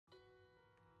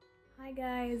Hi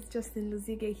guys, Justin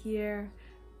Luziga here.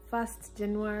 1st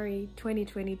January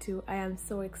 2022. I am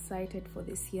so excited for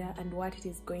this year and what it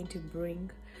is going to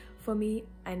bring for me,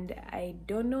 and I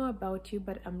don't know about you,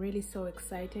 but I'm really so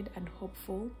excited and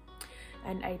hopeful,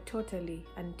 and I totally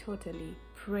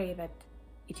pray that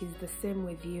it is the same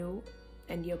with you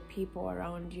and your people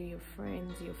around you, your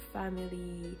friends, your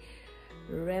family,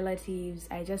 relatives.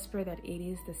 I just pray that it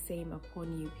is the same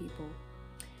upon you people.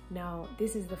 Now,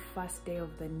 this is the first day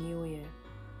of the new year.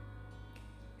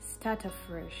 Start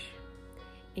afresh.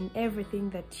 In everything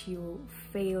that you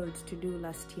failed to do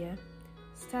last year,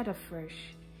 start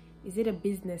afresh. Is it a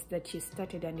business that you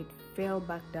started and it fell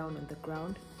back down on the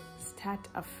ground? Start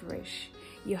afresh.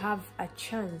 You have a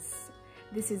chance.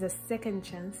 This is a second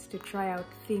chance to try out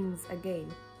things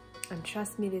again. And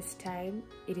trust me, this time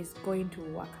it is going to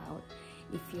work out.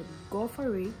 If you go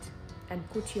for it and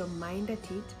put your mind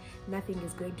at it, nothing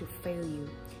is going to fail you.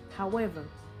 However,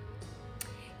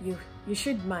 you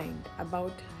should mind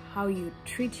about how you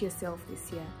treat yourself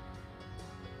this year.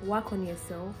 Work on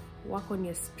yourself, work on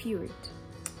your spirit,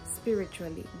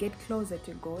 spiritually. Get closer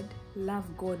to God, love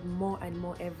God more and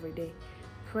more every day.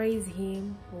 Praise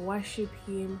Him, worship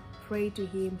Him, pray to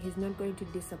Him. He's not going to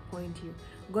disappoint you.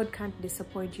 God can't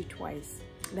disappoint you twice.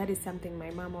 That is something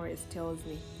my mom always tells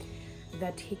me,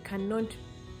 that He cannot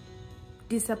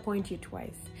disappoint you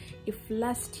twice. If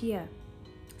last year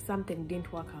something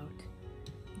didn't work out,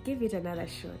 give it another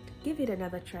shot, give it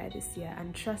another try this year,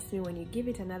 and trust me, when you give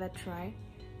it another try,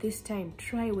 this time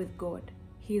try with God.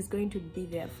 He is going to be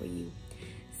there for you.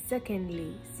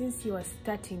 Secondly, since you are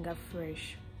starting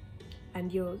afresh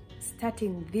and you're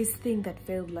starting this thing that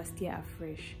failed last year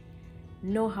afresh,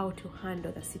 know how to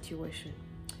handle the situation.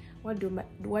 What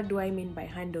do I mean by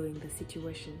handling the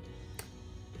situation?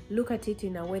 Look at it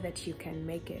in a way that you can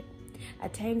make it.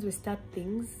 At times we start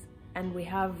things and we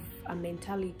have a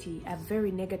mentality, a very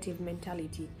negative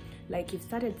mentality. Like you've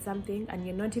started something and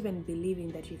you're not even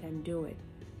believing that you can do it.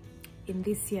 In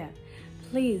this year,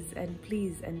 please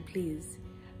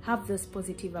have those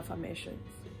positive affirmations.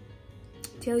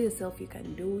 Tell yourself you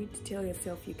can do it. Tell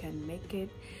yourself you can make it,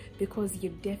 because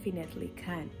you definitely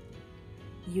can.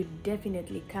 You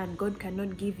definitely can. God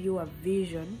cannot give you a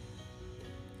vision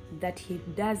that He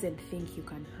doesn't think you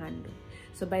can handle.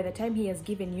 So by the time He has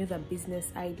given you the business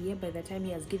idea, by the time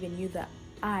He has given you the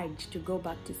urge to go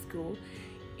back to school,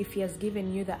 if He has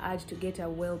given you the urge to get a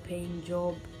well-paying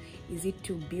job, is it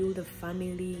to build a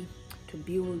family, to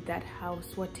build that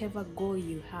house, whatever goal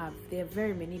you have. There are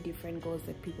very many different goals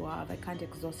that people have. I can't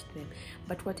exhaust them.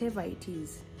 But whatever it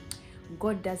is,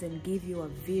 God doesn't give you a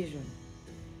vision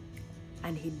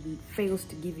and He fails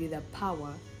to give you the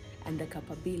power and the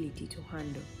capability to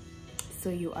handle. So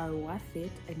you are worth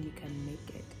it and you can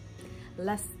make it.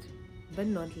 Last but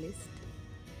not least,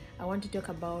 I want to talk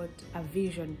about a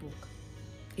vision book.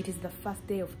 It is the first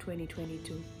day of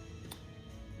 2022.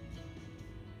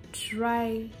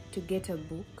 Try to get a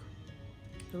book.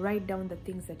 Write down the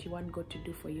things that you want God to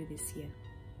do for you this year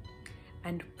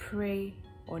and pray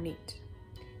on it.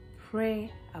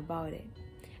 Pray about it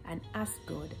and ask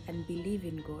God and believe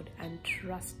in God and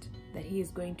trust that He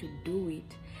is going to do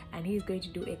it, and He is going to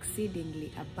do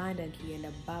exceedingly abundantly and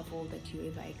above all that you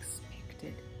ever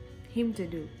expected Him to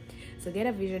do. So get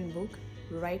a vision book,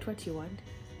 write what you want,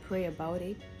 pray about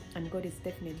it, and God is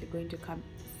definitely going to come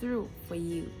through for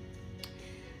you.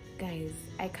 Guys,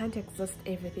 I can't exhaust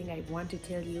everything I want to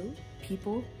tell you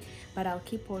people, but I'll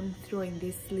keep on throwing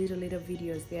these little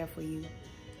videos there for you.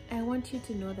 I want you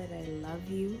to know that I love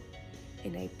you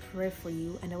and I pray for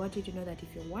you, and I want you to know that if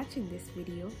you're watching this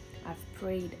video, I've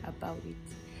prayed about it,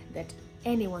 that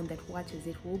anyone that watches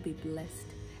it will be blessed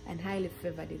and highly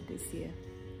favored in this year.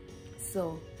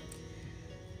 So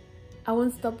I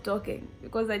won't stop talking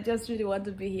because I just really want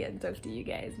to be here and talk to you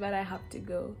guys, but I have to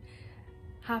go.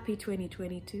 Happy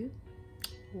 2022.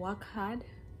 Work hard,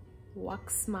 work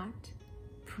smart,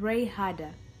 pray harder,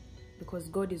 because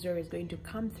God is always going to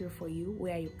come through for you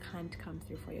where you can't come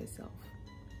through for yourself.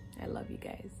 I love you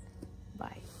guys.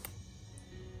 Bye.